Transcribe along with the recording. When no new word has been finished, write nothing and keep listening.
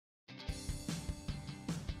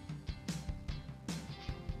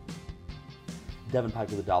Devin Pike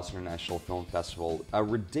with the Dallas International Film Festival. A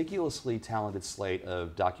ridiculously talented slate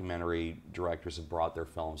of documentary directors have brought their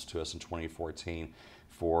films to us in 2014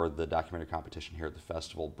 for the documentary competition here at the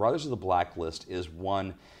festival. Brothers of the Blacklist is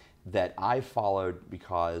one that I followed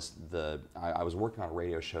because I was working on a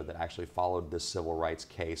radio show that actually followed this civil rights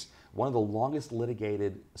case. One of the longest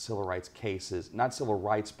litigated civil rights cases, not civil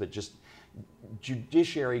rights, but just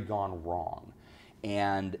judiciary gone wrong.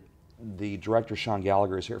 And the director, Sean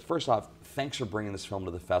Gallagher, is here. First off, thanks for bringing this film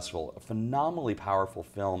to the festival. A phenomenally powerful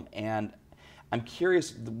film, and I'm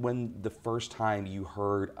curious when the first time you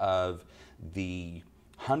heard of the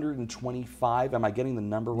 125, am I getting the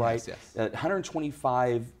number right? Yes, yes.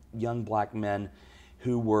 125 young black men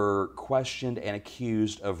who were questioned and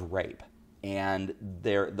accused of rape. And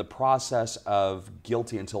the process of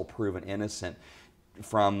guilty until proven innocent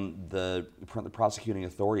from the prosecuting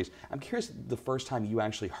authorities. I'm curious the first time you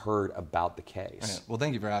actually heard about the case. Well,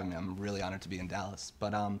 thank you for having me. I'm really honored to be in Dallas.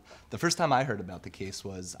 But the first time I heard about the case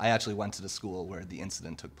was I actually went to the school where the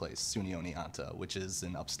incident took place, SUNY Oneonta, which is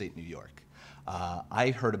in upstate New York.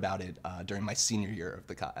 I heard about it during my senior year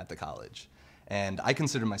at the college. And I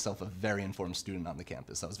consider myself a very informed student on the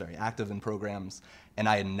campus. I was very active in programs, and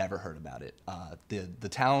I had never heard about it. The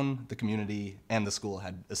town, the community, and the school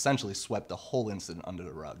had essentially swept the whole incident under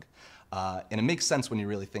the rug. And it makes sense when you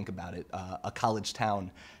really think about it. A college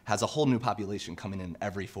town has a whole new population coming in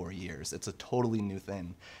every 4 years. It's a totally new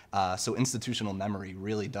thing. So institutional memory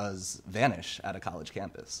really does vanish at a college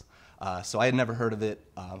campus. So I had never heard of it.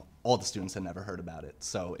 All the students had never heard about it.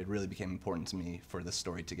 So it really became important to me for this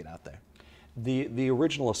story to get out there. The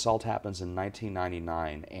original assault happens in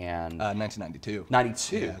 1999 and 1992.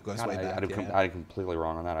 92. Yeah, it goes way back. I'm completely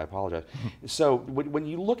wrong on that. I apologize. So when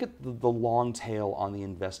you look at the long tail on the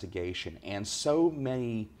investigation, and so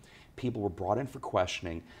many people were brought in for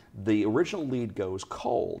questioning, the original lead goes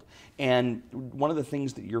cold. And one of the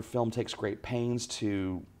things that your film takes great pains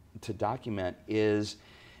to document is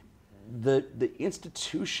the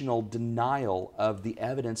institutional denial of the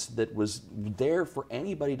evidence that was there for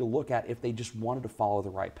anybody to look at if they just wanted to follow the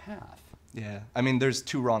right path. Yeah, I mean, there's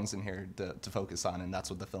two wrongs in here to focus on, and that's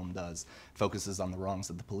what the film does. It focuses on the wrongs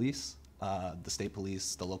of the police, the state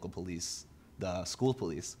police, the local police, the school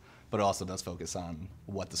police, but it also does focus on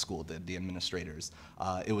what the school did, the administrators.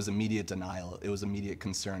 It was immediate denial. It was immediate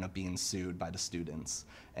concern of being sued by the students.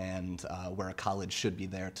 And where a college should be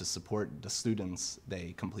there to support the students,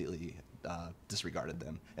 they completely disregarded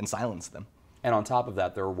them and silenced them. And on top of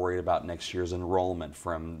that, they're worried about next year's enrollment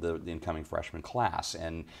from the incoming freshman class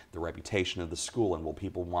and the reputation of the school. And will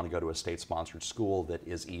people want to go to a state-sponsored school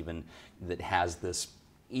that has this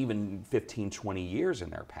even 15, 20 years in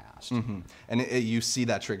their past? Mm-hmm. And you see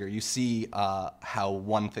that trigger. You see how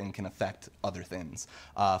one thing can affect other things.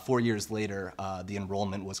 4 years later, the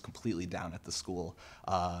enrollment was completely down at the school.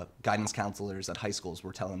 Guidance counselors at high schools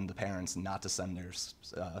were telling the parents not to send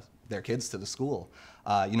their kids to the school.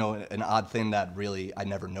 You know, an odd thing that really I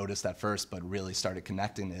never noticed at first, but really started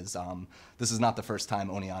connecting is this is not the first time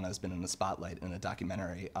Oneonta has been in the spotlight in a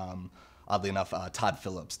documentary. Oddly enough, Todd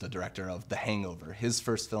Phillips, the director of The Hangover, his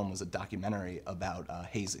first film was a documentary about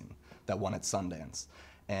hazing that won at Sundance.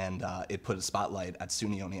 And it put a spotlight at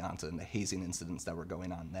SUNY Oneonta and the hazing incidents that were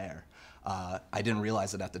going on there. I didn't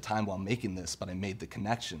realize it at the time while making this, but I made the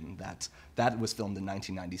connection that that was filmed in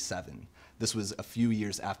 1997. This was a few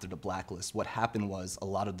years after the blacklist. What happened was a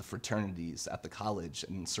lot of the fraternities at the college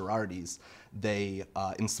and sororities, they,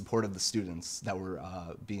 in support of the students that were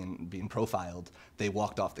being profiled, they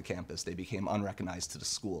walked off the campus. They became unrecognized to the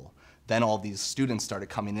school. Then all these students started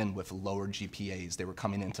coming in with lower GPAs. They were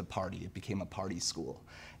coming in to party. It became a party school.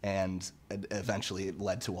 And eventually it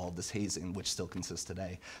led to all of this hazing, which still consists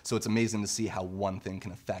today. So it's amazing to see how one thing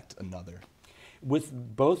can affect another. With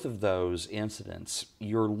both of those incidents,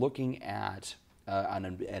 you're looking at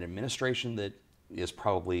an administration that is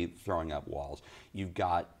probably throwing up walls. You've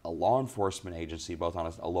got a law enforcement agency, both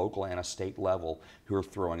on a local and a state level, who are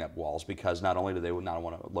throwing up walls because not only do they not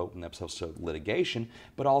want to open themselves to litigation,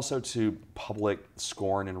 but also to public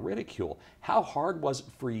scorn and ridicule. How hard was it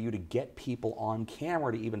for you to get people on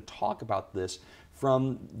camera to even talk about this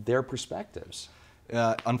from their perspectives?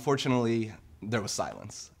 Unfortunately, there was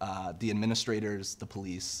silence. The administrators, the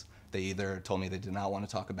police, they either told me they did not want to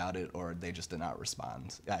talk about it or they just did not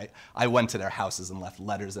respond. I went to their houses and left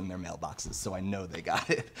letters in their mailboxes, so I know they got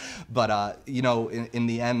it. But you know, in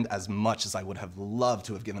the end, as much as I would have loved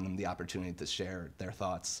to have given them the opportunity to share their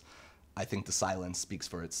thoughts, I think the silence speaks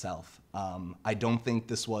for itself. I don't think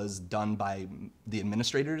this was done by the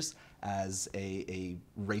administrators as a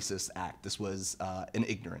racist act. This was an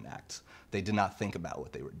ignorant act. They did not think about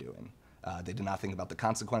what they were doing. They did not think about the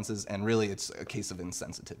consequences, and really it's a case of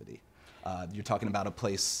insensitivity. You're talking about a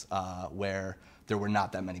place where there were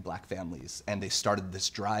not that many black families, and they started this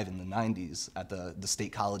drive in the 90s at the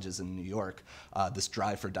state colleges in New York, this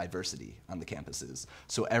drive for diversity on the campuses.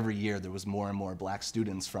 So every year there was more and more black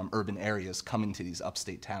students from urban areas coming to these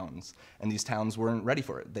upstate towns, and these towns weren't ready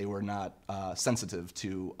for it. They were not sensitive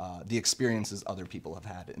to the experiences other people have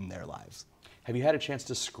had in their lives. Have you had a chance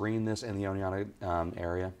to screen this in the Oneonta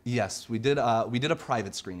area? Yes, we did a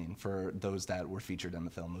private screening for those that were featured in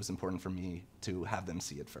the film. It was important for me to have them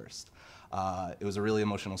see it first. It was a really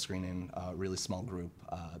emotional screening, a really small group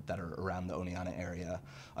that are around the Oneonta area.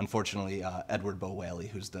 Unfortunately, Edward Bo Whaley,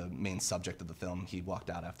 who's the main subject of the film, he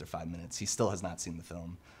walked out after 5 minutes. He still has not seen the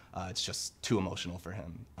film. It's just too emotional for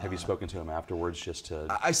him. Have you spoken to him afterwards just to...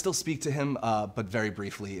 I still speak to him, but very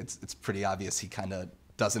briefly. It's pretty obvious he kind of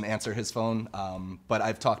doesn't answer his phone, but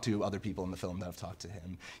I've talked to other people in the film that have talked to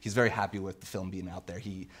him. He's very happy with the film being out there.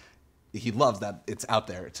 He loves that it's out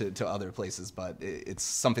there to other places, but it's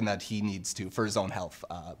something that he needs to, for his own health,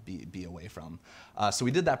 be away from. So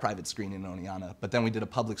we did that private screening in Oneonta, but then we did a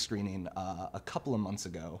public screening a couple of months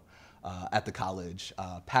ago at the college,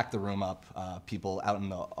 packed the room up, people out in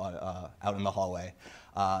the hallway,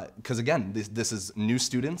 because again, this is new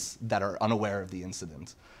students that are unaware of the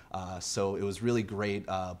incident. So it was really great.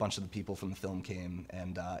 A bunch of the people from the film came,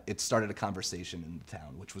 and it started a conversation in the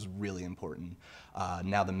town, which was really important.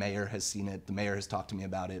 Now the mayor has seen it. The mayor has talked to me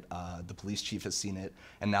about it. The police chief has seen it,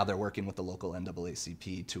 and now they're working with the local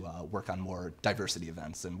NAACP to work on more diversity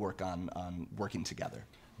events and work on working together.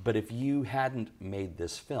 But if you hadn't made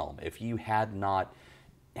this film, if you had not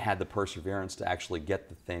had the perseverance to actually get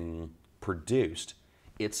the thing produced,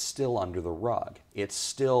 it's still under the rug. It's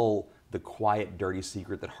still the quiet, dirty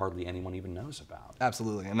secret that hardly anyone even knows about.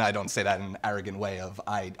 Absolutely, and I don't say that in an arrogant way of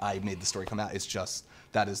I made the story come out. It's just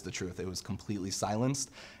that is the truth. It was completely silenced,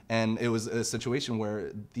 and it was a situation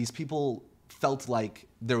where these people felt like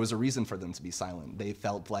there was a reason for them to be silent. They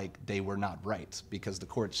felt like they were not right because the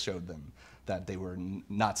courts showed them that they were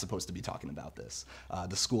not supposed to be talking about this.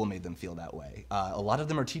 The school made them feel that way. A lot of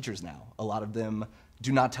them are teachers now. A lot of them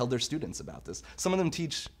do not tell their students about this. Some of them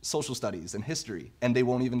teach social studies and history, and they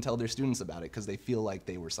won't even tell their students about it because they feel like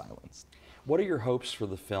they were silenced. What are your hopes for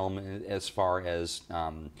the film as far as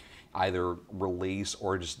either release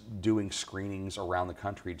or just doing screenings around the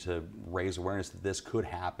country to raise awareness that this could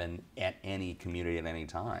happen at any community at any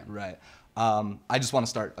time? Right. I just want to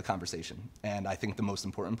start a conversation, and I think the most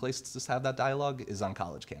important place to just have that dialogue is on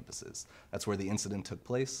college campuses. That's where the incident took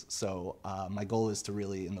place, so my goal is to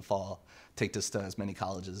really, in the fall, take this to as many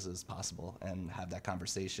colleges as possible and have that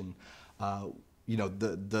conversation. You know,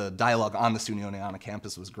 the dialogue on the SUNY Oneonta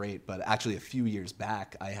campus was great, but actually a few years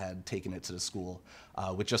back, I had taken it to the school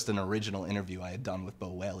with just an original interview I had done with Bo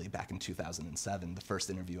Whaley back in 2007, the first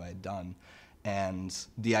interview I had done. And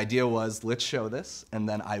the idea was, let's show this, and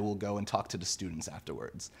then I will go and talk to the students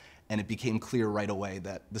afterwards. And it became clear right away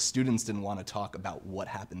that the students didn't want to talk about what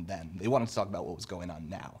happened then. They wanted to talk about what was going on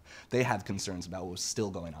now. They had concerns about what was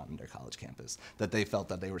still going on in their college campus, that they felt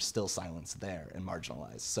that they were still silenced there and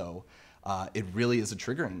marginalized. So it really is a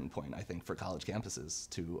triggering point, I think, for college campuses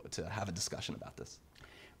to have a discussion about this.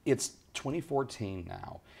 It's 2014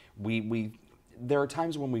 now. There are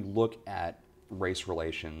times when we look at race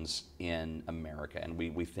relations in America and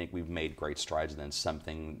we think we've made great strides, and then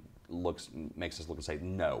something makes us look and say,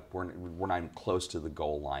 no, we're not even close to the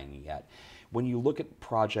goal line yet. When you look at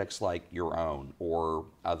projects like your own or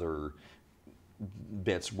other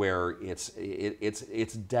bits where it's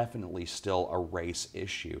definitely still a race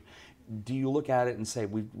issue, do you look at it and say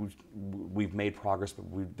we've made progress, but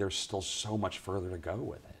there's still so much further to go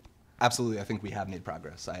with it? Absolutely, I think we have made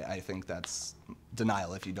progress. I think that's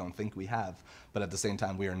denial if you don't think we have, but at the same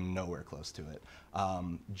time, we are nowhere close to it.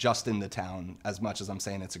 Just in the town, as much as I'm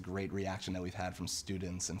saying it's a great reaction that we've had from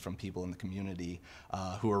students and from people in the community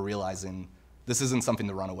who are realizing this isn't something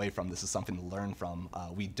to run away from, this is something to learn from.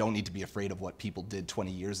 We don't need to be afraid of what people did 20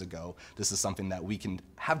 years ago. This is something that we can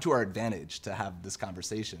have to our advantage to have this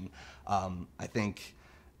conversation. I think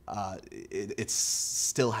it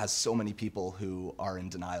still has so many people who are in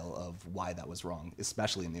denial of why that was wrong,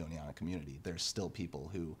 especially in the Oneonta community. There's still people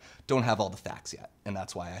who don't have all the facts yet, and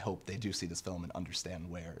that's why I hope they do see this film and understand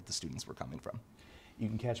where the students were coming from. You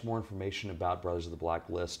can catch more information about Brothers of the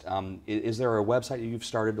Blacklist. Is there a website you've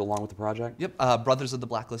started along with the project? Yep,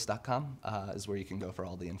 brothersoftheblacklist.com is where you can go for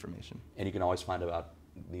all the information. And you can always find about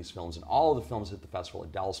these films and all of the films at the festival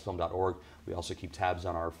at dallasfilm.org. We also keep tabs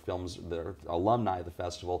on our films, the alumni of the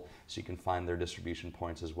festival, so you can find their distribution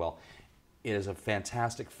points as well. It is a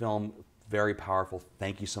fantastic film, very powerful.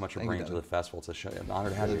 Thank you so much for Thank you, bringing it to the Devin. festival. It's an honor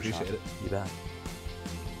to have Really you, Sean. appreciate it. You bet.